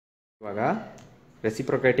ಇವಾಗ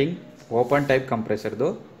reciprocating open type ಕಂಪ್ರೆಸರ್ದು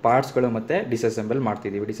ಪಾರ್ಟ್ಸ್ಗಳು ಮತ್ತು ಡಿಸಸೆಂಬಲ್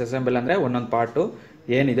ಮಾಡ್ತಿದ್ದೀವಿ. ಡಿಸಸೆಂಬಲ್ ಅಂದರೆ ಒಂದೊಂದು ಪಾರ್ಟು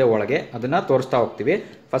ಏನಿದೆ ಒಳಗೆ ಅದನ್ನು ತೋರಿಸ್ತಾ ಹೋಗ್ತೀವಿ.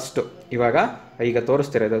 ಫಸ್ಟು ಈಗ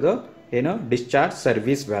ತೋರಿಸ್ತಿರೋದು ಏನು discharge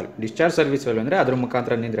service valve. Discharge service valve ಅಂದರೆ ಅದ್ರ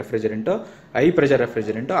ಮುಖಾಂತರ ನಿಂದ ರೆಫ್ರಿಜರೆಂಟು ಹೈ ಪ್ರೆಷರ್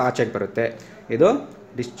ರೆಫ್ರಿಜರೆಂಟು ಆಚೆಗೆ ಬರುತ್ತೆ. ಇದು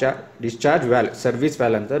ಡಿಸ್ಚಾರ್ಜ್ ವ್ಯಾಲ್ವ್ ಸರ್ವಿಸ್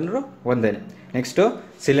ವ್ಯಾಲ್ವ್ ಅಂತಂದ್ರೂ ಒಂದೇ. Next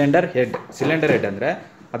cylinder head. Cylinder head ಅಂದರೆ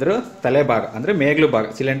ಅದರ ತಲೆ ಭಾಗ ಅಂದರೆ ಮೇಗ್ಲು ಭಾಗ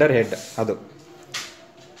ಸಿಲಿಂಡರ್ ಹೆಡ್ ಅದು.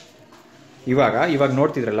 ಇವಾಗ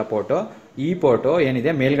ನೋಡ್ತಿದ್ರಲ್ಲ ಪೋರ್ಟು, ಈ ಪೋರ್ಟು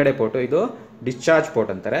ಏನಿದೆ ಮೇಲ್ಗಡೆ ಪೋರ್ಟು ಇದು ಡಿಸ್ಚಾರ್ಜ್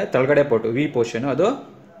ಪೋರ್ಟ್ ಅಂತಾರೆ. ತಳಗಡೆ ಪೋರ್ಟು ವಿ ಪೋರ್ಷನು ಅದು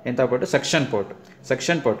ಎಂಥ port suction port.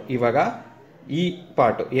 Suction port. ಇವಾಗ ಈ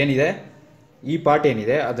ಪಾರ್ಟು ಏನಿದೆ, ಈ ಪಾರ್ಟ್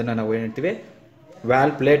ಏನಿದೆ ಅದನ್ನು ನಾವು ಏನು ಹೇಳ್ತೀವಿ,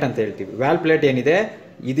 ವ್ಯಾಲ್ ಪ್ಲೇಟ್ ಅಂತ ಹೇಳ್ತೀವಿ. ವ್ಯಾಲ್ ಪ್ಲೇಟ್ ಏನಿದೆ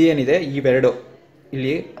ಇದೇನಿದೆ ಇವೆರಡು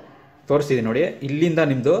ಇಲ್ಲಿ ತೋರಿಸ್ತಿದ್ದೀನಿ ನೋಡಿ, ಇಲ್ಲಿಂದ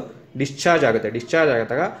ನಿಮ್ಮದು ಡಿಸ್ಚಾರ್ಜ್ ಆಗುತ್ತೆ. ಡಿಸ್ಚಾರ್ಜ್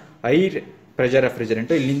ಆದಾಗ ಹೈ ಪ್ರೆಷರ್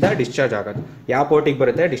ರೆಫ್ರಿಜರೆಂಟು ಇಲ್ಲಿಂದ ಡಿಸ್ಚಾರ್ಜ್ ಆಗೋದು. ಯಾವ ಪೋರ್ಟಿಗೆ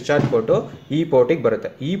ಬರುತ್ತೆ? ಡಿಸ್ಚಾರ್ಜ್ ಪೋರ್ಟು ಈ ಪೋರ್ಟಿಗೆ ಬರುತ್ತೆ.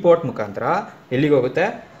 ಈ ಪೋರ್ಟ್ ಮುಖಾಂತರ ಎಲ್ಲಿಗೆ ಹೋಗುತ್ತೆ?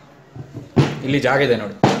 ಇಲ್ಲಿ ಜಾಗ ಇದೆ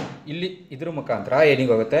ನೋಡಿ, ಇಲ್ಲಿ ಇದ್ರ ಮುಖಾಂತರ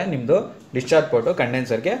ಏನಿಗೆ ಹೋಗುತ್ತೆ? ನಿಮ್ಮದು ಡಿಸ್ಚಾರ್ಜ್ ಪೋರ್ಟು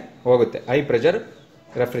ಕಂಡೆನ್ಸರ್ಗೆ ಹೋಗುತ್ತೆ, ಹೈ ಪ್ರೆಷರ್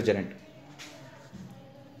ರೆಫ್ರಿಜರೆಂಟ್.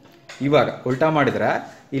 ಇವಾಗ ಉಲ್ಟಾ ಮಾಡಿದ್ರೆ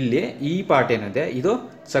ಇಲ್ಲಿ ಈ ಪಾರ್ಟ್ ಏನಿದೆ ಇದು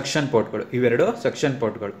ಸಕ್ಷನ್ ಪೋರ್ಟ್ಗಳು. ಇವೆರಡು ಸಕ್ಷನ್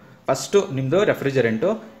ಪೋರ್ಟ್ಗಳು. ಫಸ್ಟು ನಿಮ್ಮದು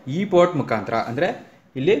ರೆಫ್ರಿಜರೆಂಟು ಈ ಪೋರ್ಟ್ ಮುಖಾಂತರ ಅಂದರೆ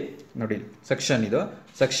ಇಲ್ಲಿ ನೋಡಿ ಸಕ್ಷನ್, ಇದು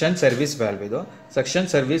ಸಕ್ಷನ್ ಸರ್ವಿಸ್ ವ್ಯಾಲ್ವ್. ಇದು ಸಕ್ಷನ್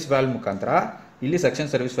ಸರ್ವಿಸ್ ವ್ಯಾಲ್ವ್ ಮುಖಾಂತರ ಇಲ್ಲಿ ಸಕ್ಷನ್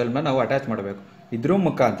ಸರ್ವಿಸ್ ವ್ಯಾಲ್ವ್ನ ನಾವು ಅಟ್ಯಾಚ್ ಮಾಡಬೇಕು. ಇದ್ರ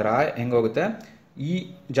ಮುಖಾಂತರ ಹೆಂಗೋಗುತ್ತೆ? ಈ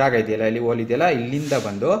ಜಾಗ ಇದೆಯಲ್ಲ, ಇಲ್ಲಿ ಹೋಲ್ ಇದೆಯಲ್ಲ, ಇಲ್ಲಿಂದ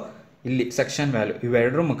ಬಂದು ಇಲ್ಲಿ ಸಕ್ಷನ್ ವ್ಯಾಲ್ವ್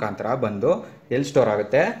ಇವೆರಡರ ಮುಖಾಂತರ ಬಂದು ಎಲ್ಲಿ ಸ್ಟೋರ್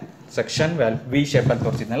ಆಗುತ್ತೆ? ಸಕ್ಷನ್ ವ್ಯಾಲ್ವ್ ವಿ ಶೇಪಲ್ಲಿ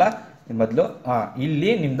ತೋರಿಸಿದ್ನಲ್ಲ ಮೊದಲು,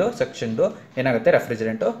 ಇಲ್ಲಿ ನಿಮ್ಮದು ಸಕ್ಷನ್ದು ಏನಾಗುತ್ತೆ?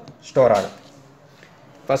 ರೆಫ್ರಿಜರೆಂಟು ಸ್ಟೋರ್ ಆಗುತ್ತೆ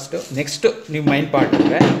ಫಸ್ಟು. ನೆಕ್ಸ್ಟು ನೀವು ಮೈನ್ ಪಾರ್ಟ್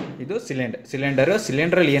ಅಂದರೆ ಇದು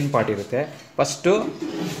ಸಿಲಿಂಡರಲ್ಲಿ ಏನು ಪಾರ್ಟ್ ಇರುತ್ತೆ? First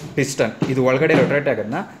piston. ಇದು ಒಳಗಡೆ ರೊಟೇಟ್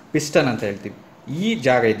ಆಗೋದನ್ನ ಪಿಸ್ಟನ್ ಅಂತ ಹೇಳ್ತೀವಿ. ಈ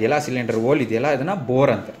ಜಾಗ ಇದೆಯಲ್ಲ, ಸಿಲಿಂಡರ್ ಹೋಲ್ ಇದೆಯಲ್ಲ, ಅದನ್ನು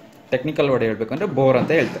ಬೋರ್ ಅಂತ, ಟೆಕ್ನಿಕಲ್ ವರ್ಡ್ ಹೇಳ್ಬೇಕಂದ್ರೆ ಬೋರ್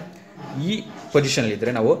ಅಂತ ಹೇಳ್ತಾರೆ. ಈ ಪೊಸಿಷನಲ್ಲಿ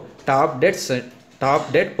ಇದ್ದರೆ ನಾವು ಟಾಪ್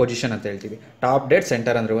ಡೆಡ್ ಪೊಸಿಷನ್ ಅಂತ ಹೇಳ್ತೀವಿ. ಟಾಪ್ ಡೆಡ್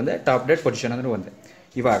ಸೆಂಟರ್ ಅಂದರೆ ಒಂದೇ, ಟಾಪ್ ಡೆಡ್ ಪೊಸಿಷನ್ ಅಂದರೆ ಒಂದೇ.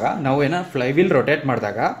 ಇವಾಗ ನಾವು ಫ್ಲೈವೀಲ್ ರೊಟೇಟ್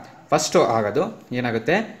ಮಾಡಿದಾಗ ಫಸ್ಟು ಆಗೋದು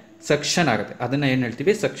ಏನಾಗುತ್ತೆ? ಸಕ್ಷನ್ ಆಗುತ್ತೆ. ಅದನ್ನು ಏನು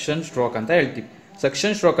ಹೇಳ್ತೀವಿ? ಸಕ್ಷನ್ ಸ್ಟ್ರೋಕ್ ಅಂತ ಹೇಳ್ತೀವಿ.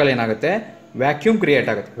 ಸಕ್ಷನ್ ಸ್ಟ್ರೋಕಲ್ಲಿ ಏನಾಗುತ್ತೆ? ವ್ಯಾಕ್ಯೂಮ್ ಕ್ರಿಯೇಟ್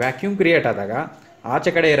ಆಗುತ್ತೆ. ವ್ಯಾಕ್ಯೂಮ್ ಕ್ರಿಯೇಟ್ ಆದಾಗ ಆಚೆ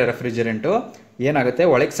ಕಡೆ ಇರೋ ರೆಫ್ರಿಜರೆಂಟು ಏನಾಗುತ್ತೆ?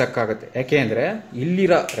 ಒಳಗೆ ಸಕ್ಕಾಗುತ್ತೆ. ಯಾಕೆ ಅಂದರೆ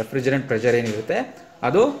ಇಲ್ಲಿರೋ ರೆಫ್ರಿಜರೆಂಟ್ ಪ್ರೆಷರ್ ಏನಿರುತ್ತೆ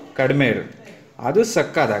ಅದು ಕಡಿಮೆ ಇರುತ್ತೆ. ಅದು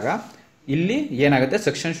ಸಕ್ಕಾದಾಗ ಇಲ್ಲಿ ಏನಾಗುತ್ತೆ?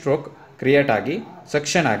 ಸಕ್ಷನ್ ಸ್ಟ್ರೋಕ್ ಕ್ರಿಯೇಟ್ ಆಗಿ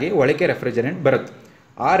ಸಕ್ಷನ್ ಆಗಿ ಒಳಗೆ ರೆಫ್ರಿಜರೆಂಟ್ ಬರುತ್ತೆ.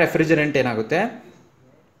 ಆ ರೆಫ್ರಿಜರೆಂಟ್ ಏನಾಗುತ್ತೆ?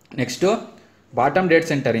 Next bottom dead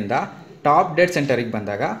ಸೆಂಟರಿಂದ top dead ಸೆಂಟರಿಗೆ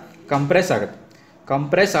ಬಂದಾಗ ಕಂಪ್ರೆಸ್ ಆಗುತ್ತೆ.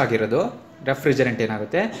 ಕಂಪ್ರೆಸ್ ಆಗಿರೋದು ರೆಫ್ರಿಜರೆಂಟ್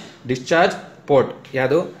ಏನಾಗುತ್ತೆ? Discharge port.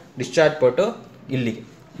 ಯಾವುದು? ಡಿಸ್ಚಾರ್ಜ್ ಪೋರ್ಟು ಇಲ್ಲಿಗೆ.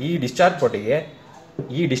 ಈ ಡಿಸ್ಚಾರ್ಜ್ ಪೋರ್ಟಿಗೆ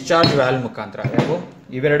ಈ ಡಿಸ್ಚಾರ್ಜ್ ವ್ಯಾಲ್ವ್ ಮುಖಾಂತರ, ಯಾವ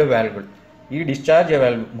ಇವೆರಡು ವ್ಯಾಲ್ವ್ಗಳು, ಈ ಡಿಸ್ಚಾರ್ಜ್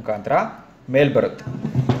ವ್ಯಾಲ್ವ್ ಮುಖಾಂತರ ಮೇಲ್ ಬರುತ್ತೆ.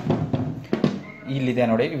 ಇಲ್ಲಿದೆ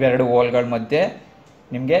ನೋಡಿ, ಇವೆರಡು ಹೋಲ್ಗಳ ಮಧ್ಯೆ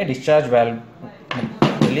ನಿಮಗೆ ಡಿಸ್ಚಾರ್ಜ್ ವ್ಯಾಲ್ವ್,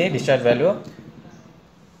 ಇಲ್ಲಿ ಡಿಸ್ಚಾರ್ಜ್ ವ್ಯಾಲ್ವ್,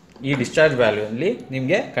 ಈ ಡಿಸ್ಚಾರ್ಜ್ ವ್ಯಾಲ್ವಲ್ಲಿ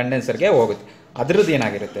ನಿಮಗೆ ಕಂಡೆನ್ಸರ್ಗೆ ಹೋಗುತ್ತೆ. ಅದ್ರದ್ದು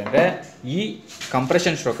ಏನಾಗಿರುತ್ತೆ ಅಂದರೆ ಈ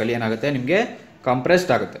ಕಂಪ್ರೆಷನ್ ಸ್ಟ್ರೋಕಲ್ಲಿ ಏನಾಗುತ್ತೆ? ನಿಮಗೆ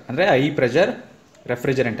ಕಂಪ್ರೆಸ್ಡ್ ಆಗುತ್ತೆ, ಅಂದರೆ ಹೈ ಪ್ರೆಷರ್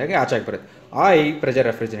ರೆಫ್ರಿಜರೆಂಟಾಗಿ ಆಚೆಗೆ ಬರುತ್ತೆ. ಆ ಹೈ ಪ್ರೆಷರ್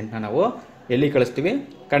ರೆಫ್ರಿಜರೆಂಟ್ನ ನಾವು ಎಲ್ಲಿ ಕಳಿಸ್ತೀವಿ?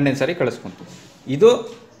 ಕಂಡೆನ್ಸರಿಗೆ ಕಳಿಸ್ಕೊಂತೀವಿ. ಇದು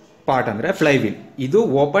ಪಾರ್ಟ್ ಅಂದರೆ ಫ್ಲೈವೀಲ್. ಇದು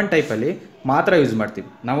ಓಪನ್ ಟೈಪಲ್ಲಿ ಮಾತ್ರ ಯೂಸ್ ಮಾಡ್ತೀವಿ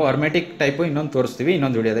ನಾವು. ಅರ್ಮೆಟಿಕ್ ಟೈಪು ಇನ್ನೊಂದು ತೋರಿಸ್ತೀವಿ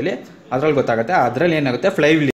ಇನ್ನೊಂದು ವಿಡಿಯೋದಲ್ಲಿ, ಅದರಲ್ಲಿ ಗೊತ್ತಾಗುತ್ತೆ. ಅದರಲ್ಲಿ ಏನಾಗುತ್ತೆ? ಫ್ಲೈವೀಲ್